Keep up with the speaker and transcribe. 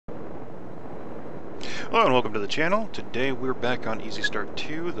Hello and welcome to the channel. Today we're back on Easy Start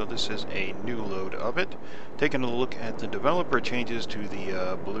 2, though this is a new load of it. Taking a look at the developer changes to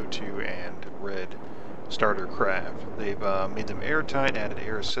the blue 2 and red starter craft. They've made them airtight, added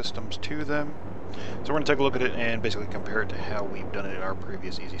air systems to them. So we're going to take a look at it and basically compare it to how we've done it in our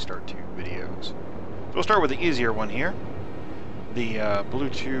previous Easy Start 2 videos. So we'll start with the easier one here. The blue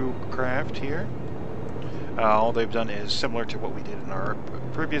 2 craft here. All they've done is similar to what we did in our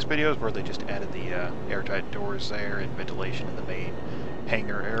previous videos, where they just added the airtight doors there and ventilation in the main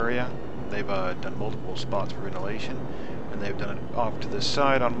hangar area. They've done multiple spots for ventilation, and they've done it off to the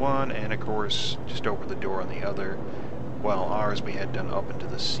side on one, and of course just over the door on the other, while ours we had done up into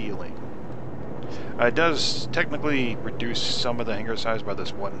the ceiling. It does technically reduce some of the hangar size by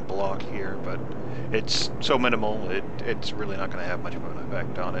this one block here, but it's so minimal, it's really not going to have much of an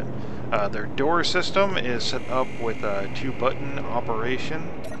effect on it. Their door system is set up with a 2-button operation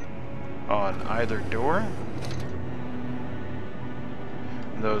on either door.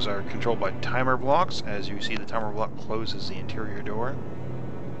 And those are controlled by timer blocks. As you see, the timer block closes the interior door,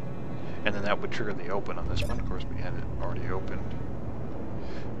 and then that would trigger the open on this one. Of course, we had it already opened.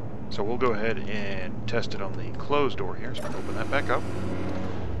 So we'll go ahead and test it on the closed door here. So we'll open that back up.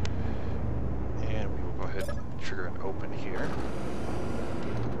 And we will go ahead and trigger an open here.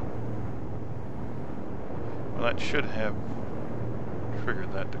 Well, that should have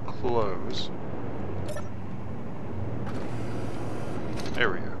triggered that to close. There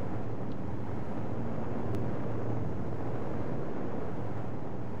we go.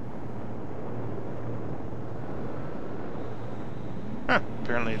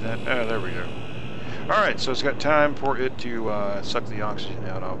 Apparently that, there we go. Alright, so it's got time for it to suck the oxygen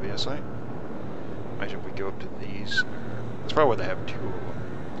out, obviously. Imagine if we go up to these. That's probably why they have 2 of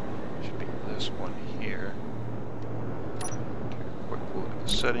them. Should be this one here. Take a quick look at the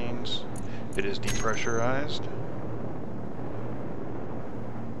settings. It is depressurized.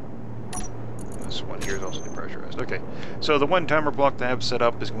 This one here is also depressurized. Okay, so the one timer block they have set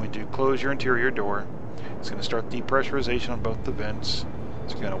up is going to close your interior door. It's going to start depressurization on both the vents.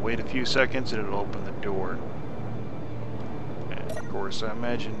 It's going to wait a few seconds and it'll open the door. And of course, I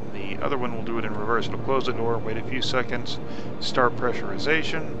imagine the other one will do it in reverse. It'll close the door, wait a few seconds, start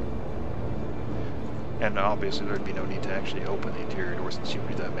pressurization, and obviously there'd be no need to actually open the interior door since you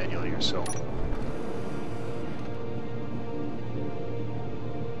do that manually yourself.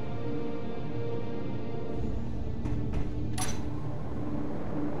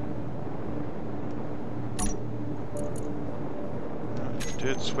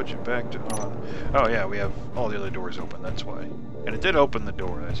 Did switch it back to on. Oh yeah, we have all the other doors open, that's why. And it did open the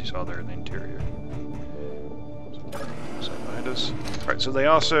door, as you saw there in the interior. So behind us. Alright, so they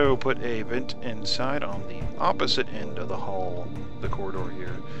also put a vent inside on the opposite end of the hall, the corridor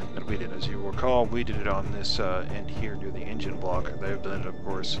here, that we did. As you recall, we did it on this end here near the engine block. They've done it, of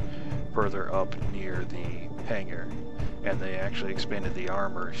course, further up near the hangar. And they actually expanded the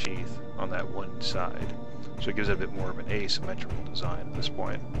armor sheath on that one side. So it gives it a bit more of an asymmetrical design at this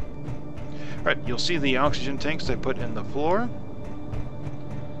point. Alright, you'll see the oxygen tanks they put in the floor.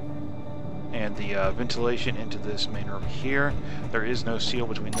 And the ventilation into this main room here. There is no seal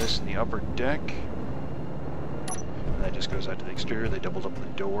between this and the upper deck. And that just goes out to the exterior. They doubled up the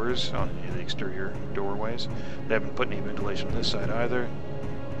doors on any of the exterior doorways. They haven't put any ventilation on this side either.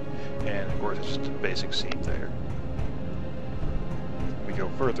 And of course it's just a basic seat there. We go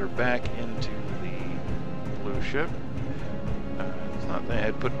further back into blue ship. It's not that I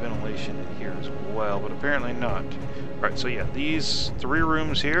had put ventilation in here as well, but apparently not. Alright, so yeah, these 3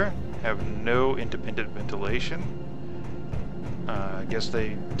 rooms here have no independent ventilation. I guess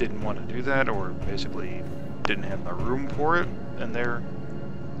they didn't want to do that, or basically didn't have the room for it in their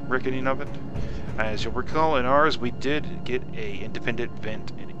reckoning of it. As you'll recall, in ours we did get a independent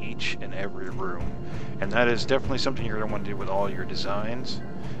vent in each and every room, and that is definitely something you're going to want to do with all your designs,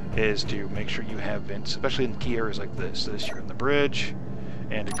 is to make sure you have vents, especially in key areas like this. You're in the bridge,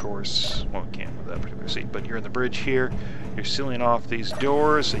 and of course, well, we can't move that particular seat, but you're in the bridge here, you're sealing off these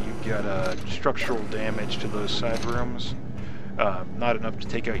doors, so you've got structural damage to those side rooms. Not enough to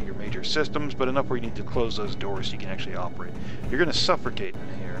take out your major systems, but enough where you need to close those doors so you can actually operate. You're going to suffocate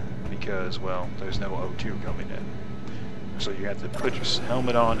in here, because, well, there's no O2 coming in. So you have to put your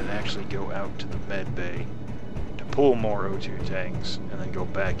helmet on and actually go out to the med bay to pull more O2 tanks, and then go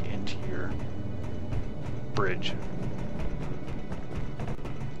back into your bridge.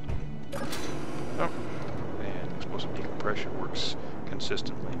 Oh, and explosive decompression works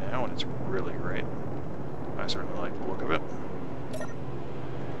consistently now, and it's really great. I certainly like the look of it.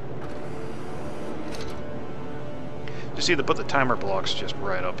 You see, they put the timer blocks just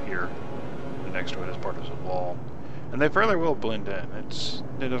right up here directly next to it as part of the wall. And they fairly well blend in. It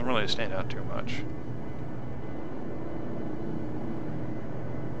doesn't really stand out too much.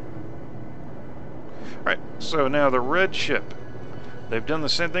 Alright, so now the red ship. They've done the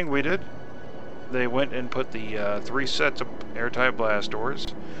same thing we did. They went and put the 3 sets of airtight blast doors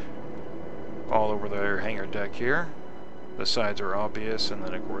all over their hangar deck here. The sides are obvious, and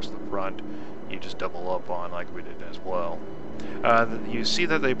then of course the front you just double up on like we did as well. You see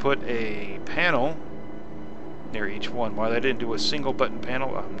that they put a panel near each one. Why they didn't do a single button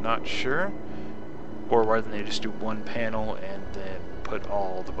panel, I'm not sure. Or why didn't they just do one panel and then put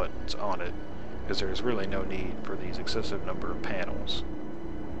all the buttons on it, because there's really no need for these excessive number of panels.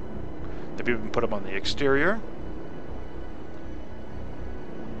 They've even put them on the exterior.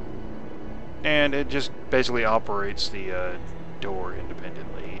 And it just basically operates the door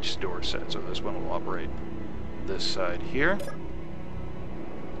independently, each door set. So this one will operate this side here.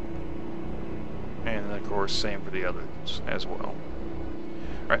 And then of course same for the others as well.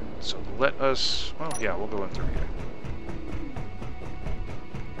 Alright, so let us, well yeah, we'll go in through here.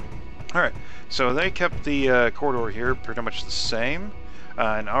 Alright, so they kept the corridor here pretty much the same.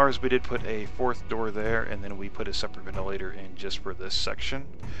 In ours we did put a 4th door there, and then we put a separate ventilator in just for this section.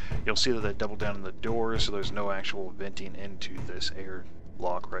 You'll see that they doubled down on the doors, so there's no actual venting into this air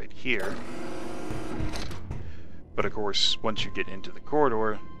lock right here. But of course, once you get into the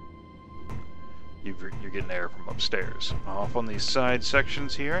corridor, you're getting air from upstairs. Off on these side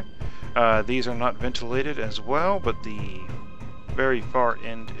sections here, these are not ventilated as well, but the very far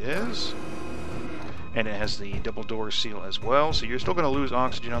end is. And it has the double door seal as well, so you're still going to lose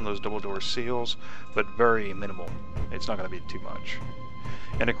oxygen on those double door seals, but very minimal. It's not going to be too much.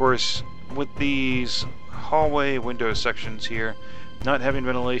 And of course, with these hallway window sections here, not having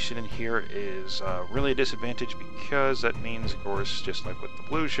ventilation in here is really a disadvantage, because that means, of course, just like with the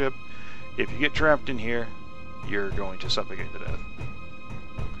blue ship, if you get trapped in here, you're going to suffocate to death.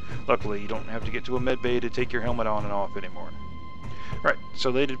 Luckily, you don't have to get to a med bay to take your helmet on and off anymore. Right,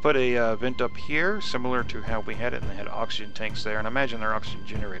 so they did put a vent up here, similar to how we had it, and they had oxygen tanks there, and I imagine their oxygen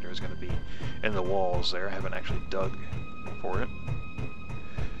generator is going to be in the walls there. I haven't actually dug for it.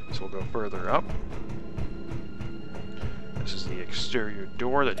 So we'll go further up. This is the exterior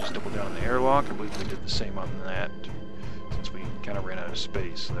door that just doubled down on the airlock. I believe we did the same on that, since we kind of ran out of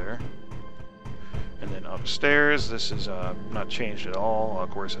space there. And then upstairs, this is not changed at all.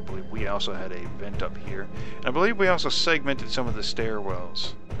 Of course, I believe we also had a vent up here. And I believe we also segmented some of the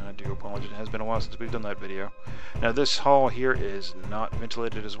stairwells. And I do apologize, it has been a while since we've done that video. Now this hall here is not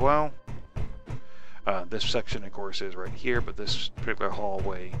ventilated as well. This section, of course, is right here, but this particular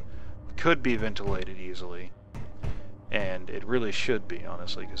hallway could be ventilated easily. And it really should be,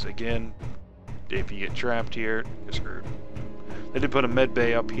 honestly, because again, if you get trapped here, you're screwed. They did put a med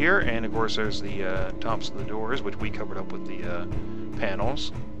bay up here, and of course there's the tops of the doors, which we covered up with the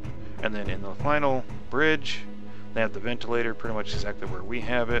panels. And then in the final bridge, they have the ventilator pretty much exactly where we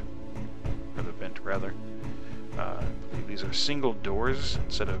have it, or the vent rather. I believe these are single doors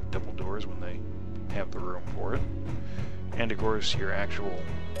instead of double doors when they have the room for it. And of course your actual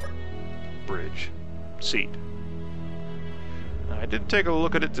bridge seat. I did take a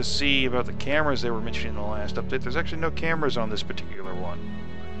look at it to see about the cameras they were mentioning in the last update. There's actually no cameras on this particular one.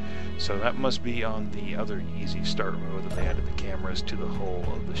 So that must be on the other Easy Start mode that they added the cameras to the hull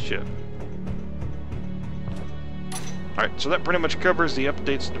of the ship. Alright, so that pretty much covers the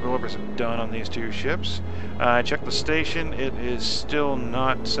updates the developers have done on these two ships. I checked the station. It is still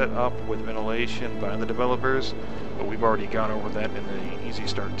not set up with ventilation by the developers, but we've already gone over that in the Easy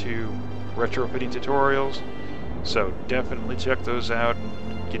Start 2 retrofitting tutorials. So definitely check those out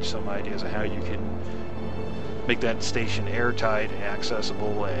and get some ideas of how you can make that station airtight,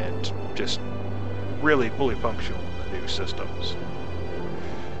 accessible, and just really fully functional in the new systems.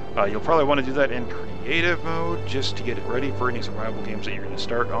 You'll probably want to do that in creative mode just to get it ready for any survival games that you're going to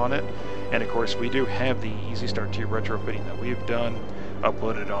start on it. And of course we do have the Easy Start 2 retrofitting that we've done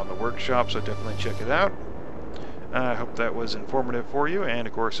uploaded on the workshop, so definitely check it out. I hope that was informative for you, and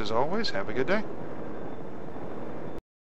of course as always, have a good day.